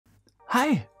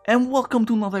Hi, and welcome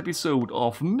to another episode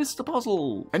of Mr.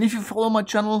 Puzzle. And if you follow my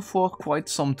channel for quite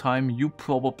some time, you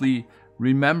probably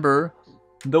remember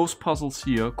those puzzles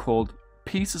here called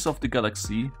Pieces of the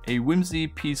Galaxy, a Whimsy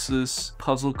Pieces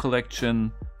puzzle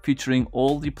collection featuring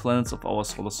all the planets of our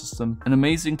solar system. An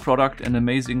amazing product, an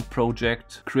amazing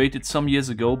project created some years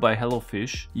ago by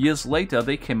HelloFish. Years later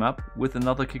they came up with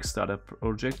another Kickstarter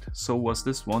project, so was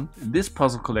this one. This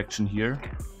puzzle collection here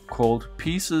called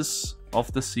Pieces of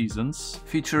the Seasons,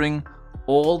 featuring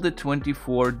all the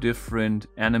 24 different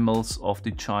animals of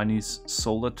the Chinese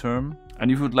solar term.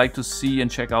 And if you would like to see and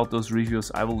check out those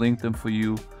reviews, I will link them for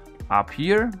you up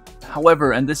here.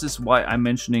 However, and this is why I'm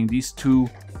mentioning these two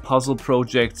puzzle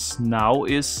projects now,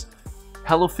 is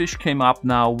HelloFish came up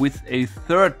now with a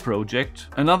third project,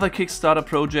 another Kickstarter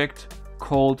project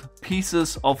called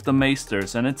Pieces of the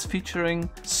Maesters, and it's featuring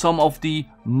some of the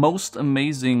most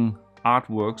amazing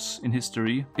artworks in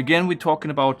history. Again, we're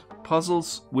talking about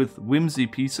puzzles with whimsy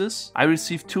pieces. I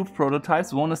received two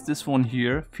prototypes. One is this one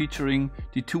here, featuring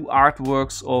the two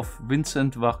artworks of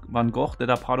Vincent van Gogh that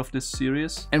are part of this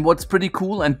series. And what's pretty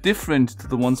cool and different to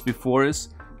the ones before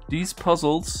is these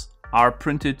puzzles are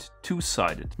printed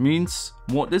two-sided. Means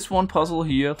this one puzzle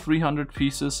here, 300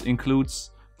 pieces,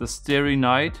 includes the Starry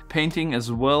Night painting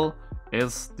as well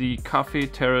as the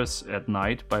Café Terrace at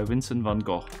Night by Vincent van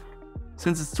Gogh.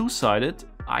 Since it's two-sided,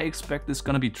 I expect it's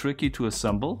gonna be tricky to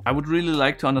assemble. I would really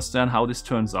like to understand how this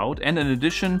turns out. And in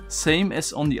addition, same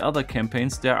as on the other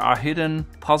campaigns, there are hidden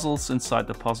puzzles inside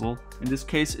the puzzle. In this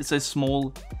case, it's a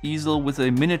small easel with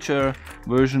a miniature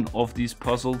version of these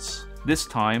puzzles. This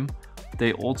time,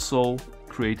 they also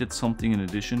created something in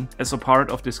addition as a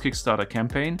part of this Kickstarter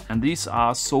campaign, and these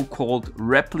are so-called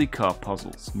replica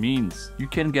puzzles. Means you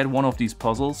can get one of these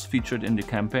puzzles featured in the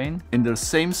campaign in the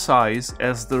same size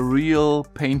as the real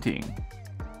painting.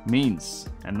 Means,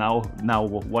 and now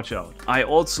watch out, I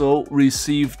also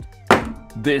received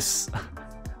this.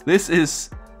 This is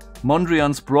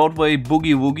Mondrian's Broadway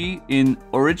Boogie Woogie in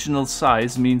original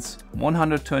size, means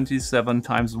 127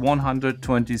 times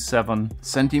 127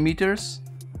 centimeters.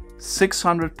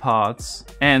 600 parts,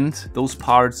 and those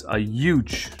parts are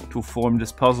huge to form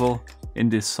this puzzle in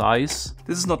this size.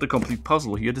 This is not the complete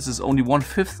puzzle here, this is only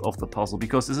 1/5 of the puzzle,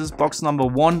 because this is box number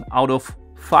 1 out of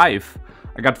 5.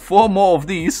 I got 4 more of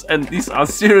these, and these are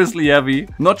seriously heavy.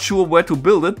 Not sure where to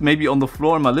build it, maybe on the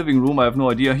floor in my living room, I have no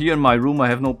idea. Here in my room I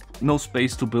have no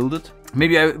space to build it.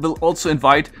 Maybe I will also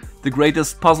invite the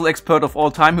greatest puzzle expert of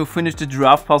all time who finished the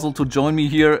giraffe puzzle to join me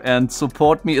here and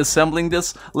support me assembling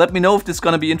this. Let me know if this is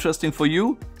gonna be interesting for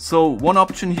you. So one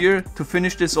option here to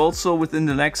finish this also within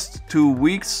the next 2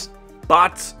 weeks.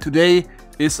 But today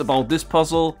is about this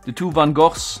puzzle, the two Van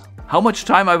Goghs. How much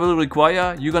time I will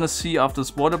require, you're gonna see after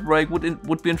this water break.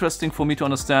 Would be interesting for me to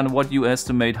understand what you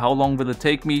estimate. How long will it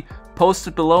take me? Post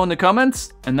it below in the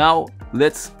comments. And now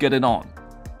let's get it on.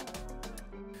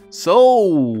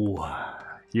 So,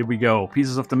 here we go.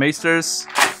 Pieces of the Maesters.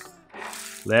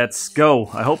 Let's go.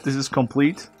 I hope this is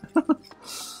complete.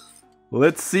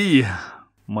 Let's see.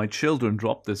 My children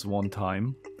dropped this one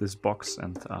time, this box,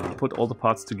 and put all the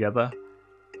parts together.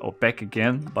 Or back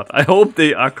again, but I hope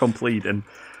they are complete. And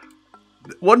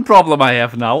one problem I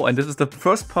have now, and this is the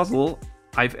first puzzle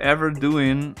I've ever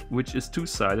doing which is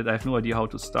two-sided. I have no idea how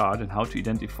to start and how to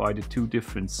identify the two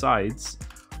different sides.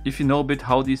 If you know a bit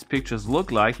how these pictures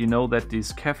look like, you know that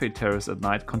this Café Terrace at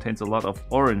Night contains a lot of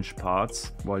orange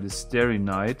parts, while the Starry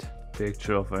Night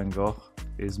picture of Van Gogh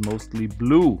is mostly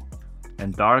blue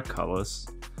and dark colors.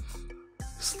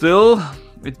 Still,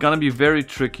 it's gonna be very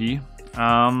tricky.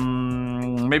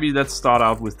 Maybe let's start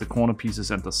out with the corner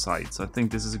pieces and the sides. I think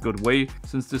this is a good way.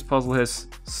 Since this puzzle has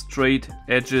straight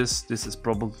edges, this is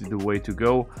probably the way to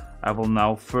go. I will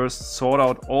now first sort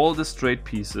out all the straight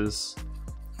pieces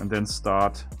and then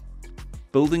start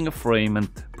building a frame and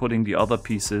putting the other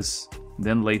pieces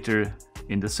then later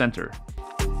in the center.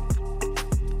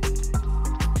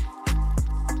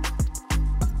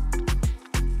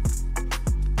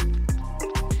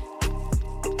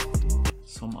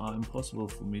 Some are impossible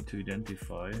for me to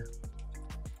identify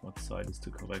what side is the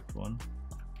correct one.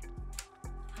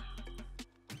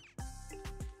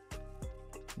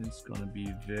 It's gonna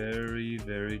be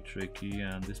very tricky,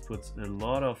 and this puts a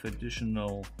lot of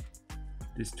additional,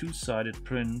 this two-sided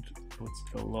print puts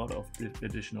a lot of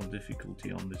additional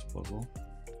difficulty on this puzzle.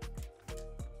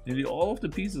 Nearly all of the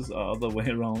pieces are other way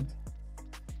around.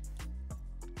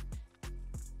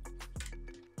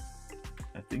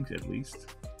 I think at least.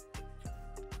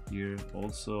 Here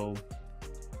also.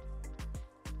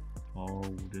 Oh,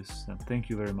 this, thank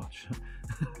you very much.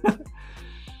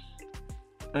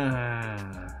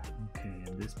 Okay,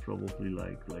 and this probably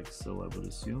like so, I would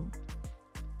assume.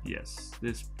 Yes,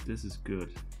 this is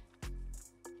good.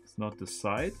 It's not the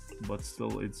side, but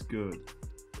still it's good.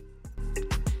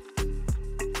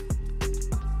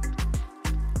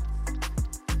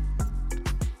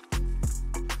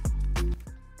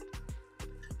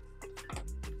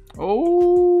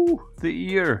 Oh,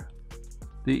 the ear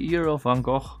of Van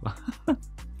Gogh.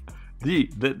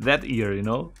 that ear, you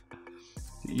know,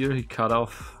 the ear he cut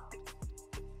off.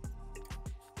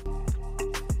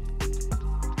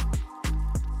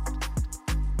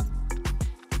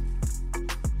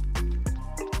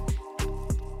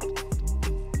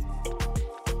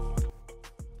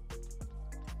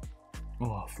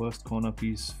 Oh, first corner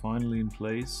piece finally in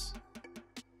place.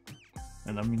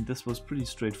 And I mean, this was pretty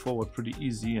straightforward, pretty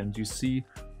easy, and you see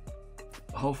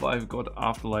how far I've got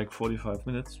after like 45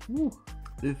 minutes. Woo,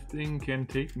 this thing can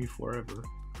take me forever.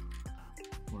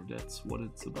 Or that's what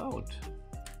it's about.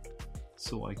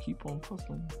 So I keep on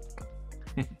puzzling.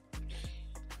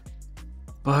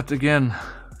 But again,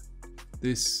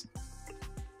 this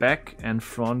back and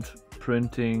front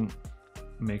printing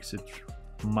makes it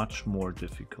much more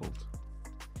difficult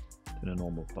than a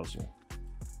normal puzzle.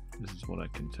 This is what I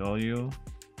can tell you.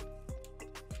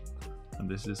 And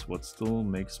this is what still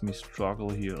makes me struggle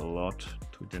here a lot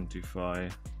to identify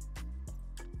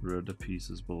where the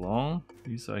pieces belong.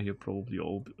 These are here probably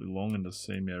all belong in the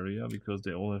same area because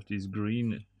they all have this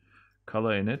green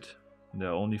color in it. And there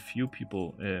are only few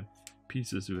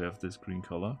pieces who have this green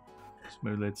color. So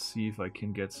maybe let's see if I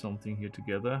can get something here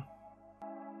together.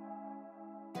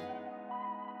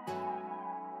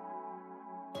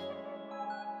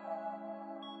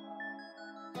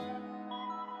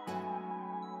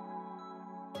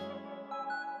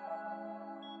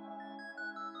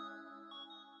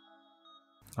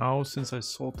 Now, since I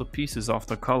sort the pieces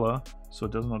after color, so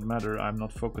it does not matter, I'm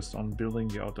not focused on building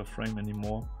the outer frame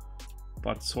anymore.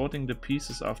 But sorting the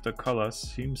pieces after colors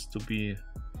seems to be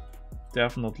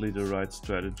definitely the right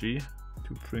strategy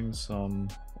to bring some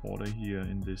order here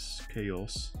in this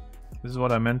chaos. This is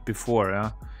what I meant before,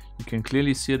 yeah? You can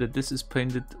clearly see that this is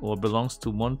painted or belongs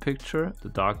to one picture, the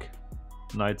dark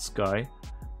night sky.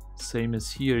 Same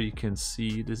as here, you can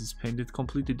see this is painted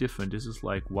completely different. This is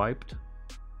like wiped.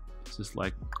 This is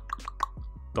like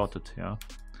dotted, yeah.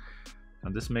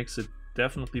 And this makes it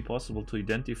definitely possible to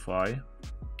identify.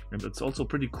 And it's also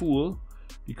pretty cool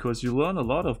because you learn a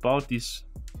lot about these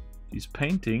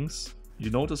paintings. You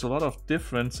notice a lot of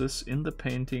differences in the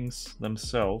paintings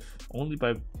themselves only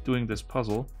by doing this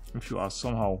puzzle. If you are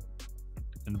somehow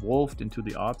involved into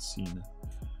the art scene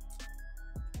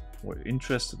or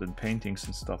interested in paintings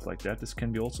and stuff like that, this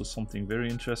can be also something very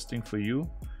interesting for you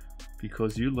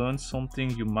because you learn something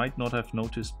you might not have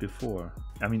noticed before.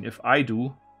 I mean, if I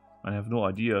do, I have no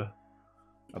idea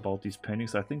about these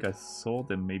paintings. I think I saw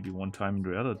them maybe one time in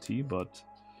reality, but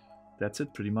that's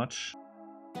it pretty much.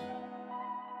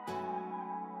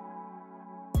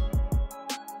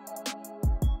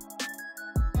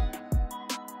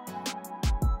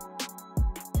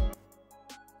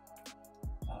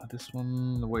 This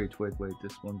one, wait,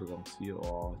 this one belongs here.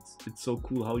 Oh, it's so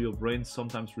cool how your brain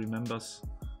sometimes remembers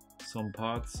some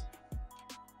parts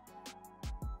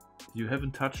you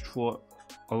haven't touched for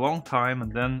a long time,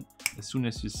 and then as soon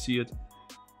as you see it,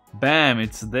 bam,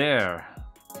 it's there.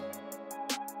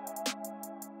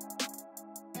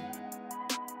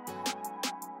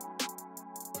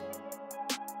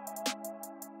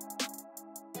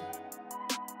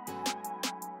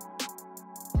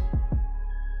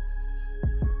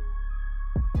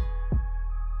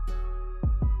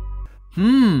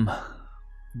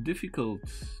 Difficult,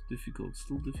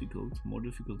 still difficult, more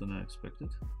difficult than I expected.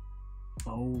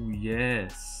 Oh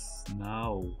yes,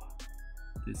 now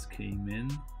this came in,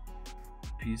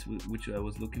 piece which I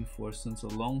was looking for since a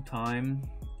long time.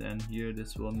 Then here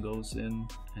this one goes in,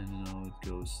 and now it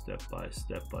goes step by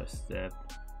step by step,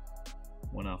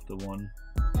 one after one.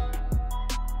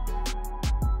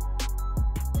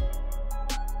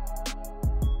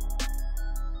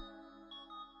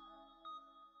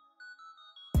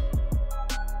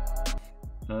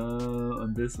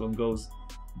 And this one goes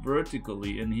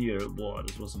vertically in here. Wow,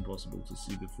 this was impossible to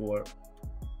see before.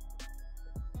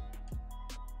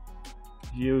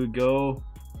 Here we go.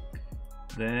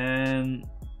 Then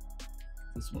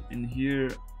this one in here,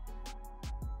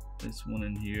 this one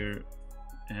in here,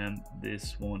 and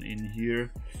this one in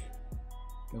here.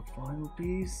 The final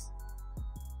piece.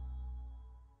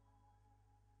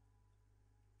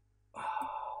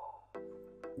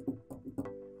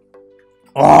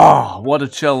 Oh, what a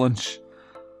challenge.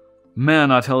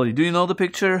 Man, I tell you, do you know the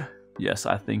picture? Yes,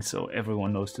 I think so.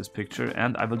 Everyone knows this picture,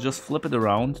 and I will just flip it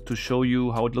around to show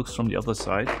you how it looks from the other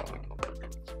side.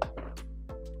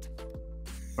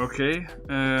 Okay,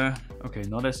 okay,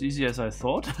 not as easy as I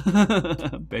thought.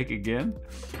 Back again.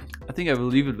 I think I will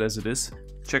leave it as it is.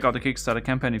 Check out the Kickstarter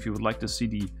campaign if you would like to see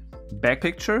the back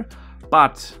picture.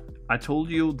 But I told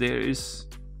you there is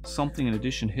something in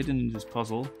addition hidden in this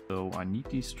puzzle. So I need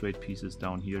these straight pieces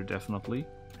down here, definitely.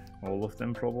 All of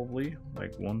them probably.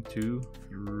 Like 1, 2,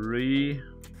 3,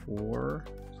 4.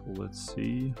 So let's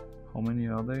see. How many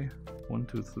are they? 1,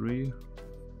 2, 3.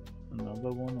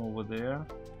 Another one over there.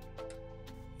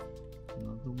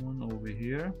 Another one over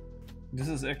here. This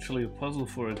is actually a puzzle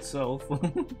for itself.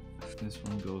 This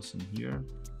one goes in here.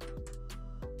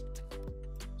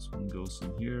 This one goes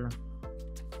in here.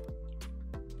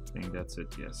 I think that's it,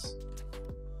 yes.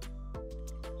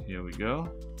 Here we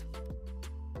go.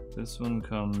 This one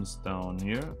comes down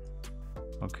here.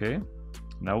 Okay.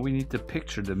 Now we need the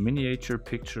picture, the miniature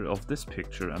picture of this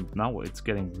picture, and now it's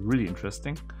getting really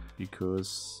interesting.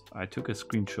 Because I took a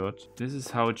screenshot. This is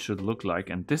how it should look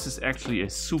like, and this is actually a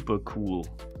super cool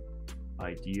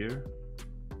idea.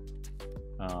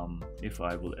 If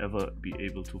I will ever be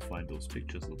able to find those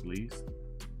pictures, at least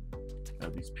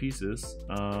these pieces.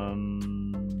 I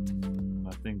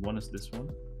think one is this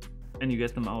one, and you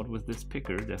get them out with this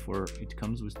picker. Therefore, it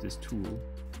comes with this tool.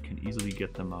 You can easily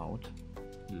get them out.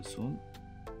 This one.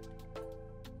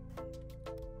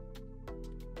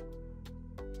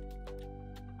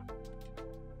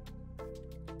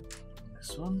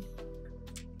 This one.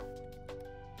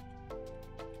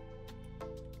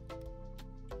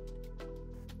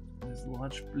 This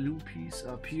large blue piece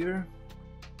up here.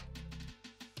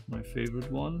 My favorite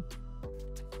one.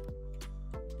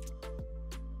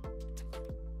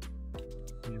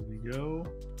 Here we go.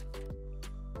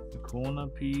 The corner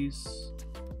piece.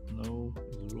 No,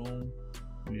 it's wrong.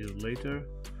 Need it later.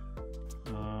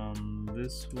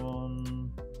 This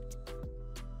one.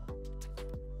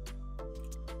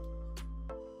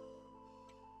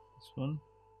 One.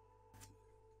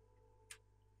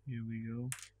 Here we go.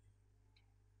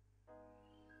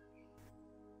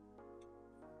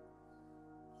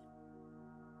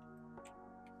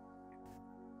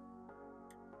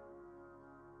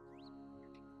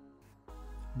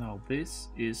 Now this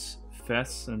is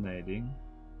fascinating.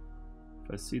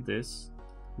 If I see this,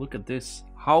 look at this.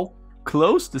 How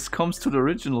close this comes to the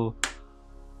original.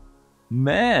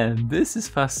 Man, this is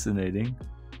fascinating.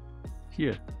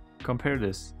 Here, compare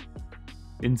this.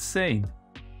 Insane.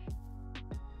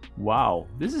 Wow,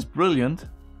 this is brilliant.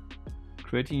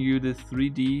 Creating you the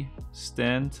 3D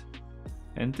stand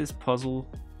and this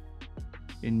puzzle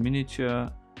in miniature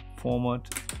format.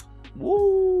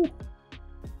 Woo!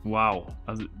 Wow,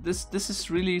 this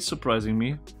is really surprising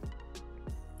me.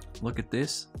 Look at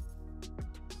this.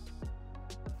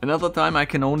 Another time I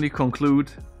can only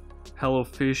conclude Hello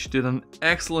Fish did an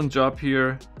excellent job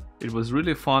here. It was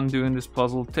really fun doing this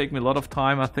puzzle. Take me a lot of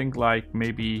time, I think like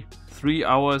maybe 3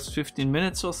 hours, 15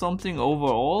 minutes or something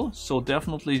overall. So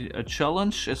definitely a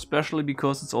challenge, especially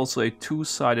because it's also a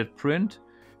two-sided print.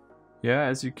 Yeah,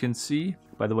 as you can see.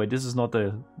 By the way, this is not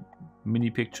a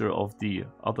mini picture of the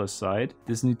other side.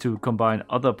 This need to combine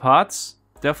other parts.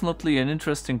 Definitely an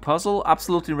interesting puzzle,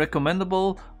 absolutely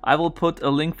recommendable. I will put a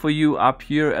link for you up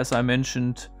here as I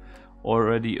mentioned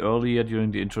already earlier during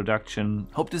the introduction.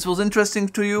 Hope this was interesting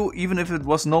to you, even if it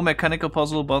was no mechanical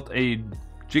puzzle but a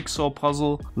jigsaw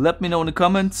puzzle. Let me know in the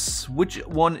comments which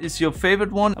one is your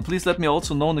favorite one. And please let me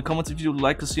also know in the comments if you would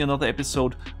like to see another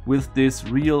episode with this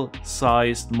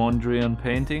real-sized Mondrian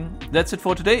painting. That's it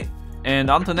for today,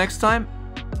 and until next time,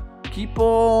 keep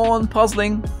on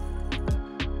puzzling!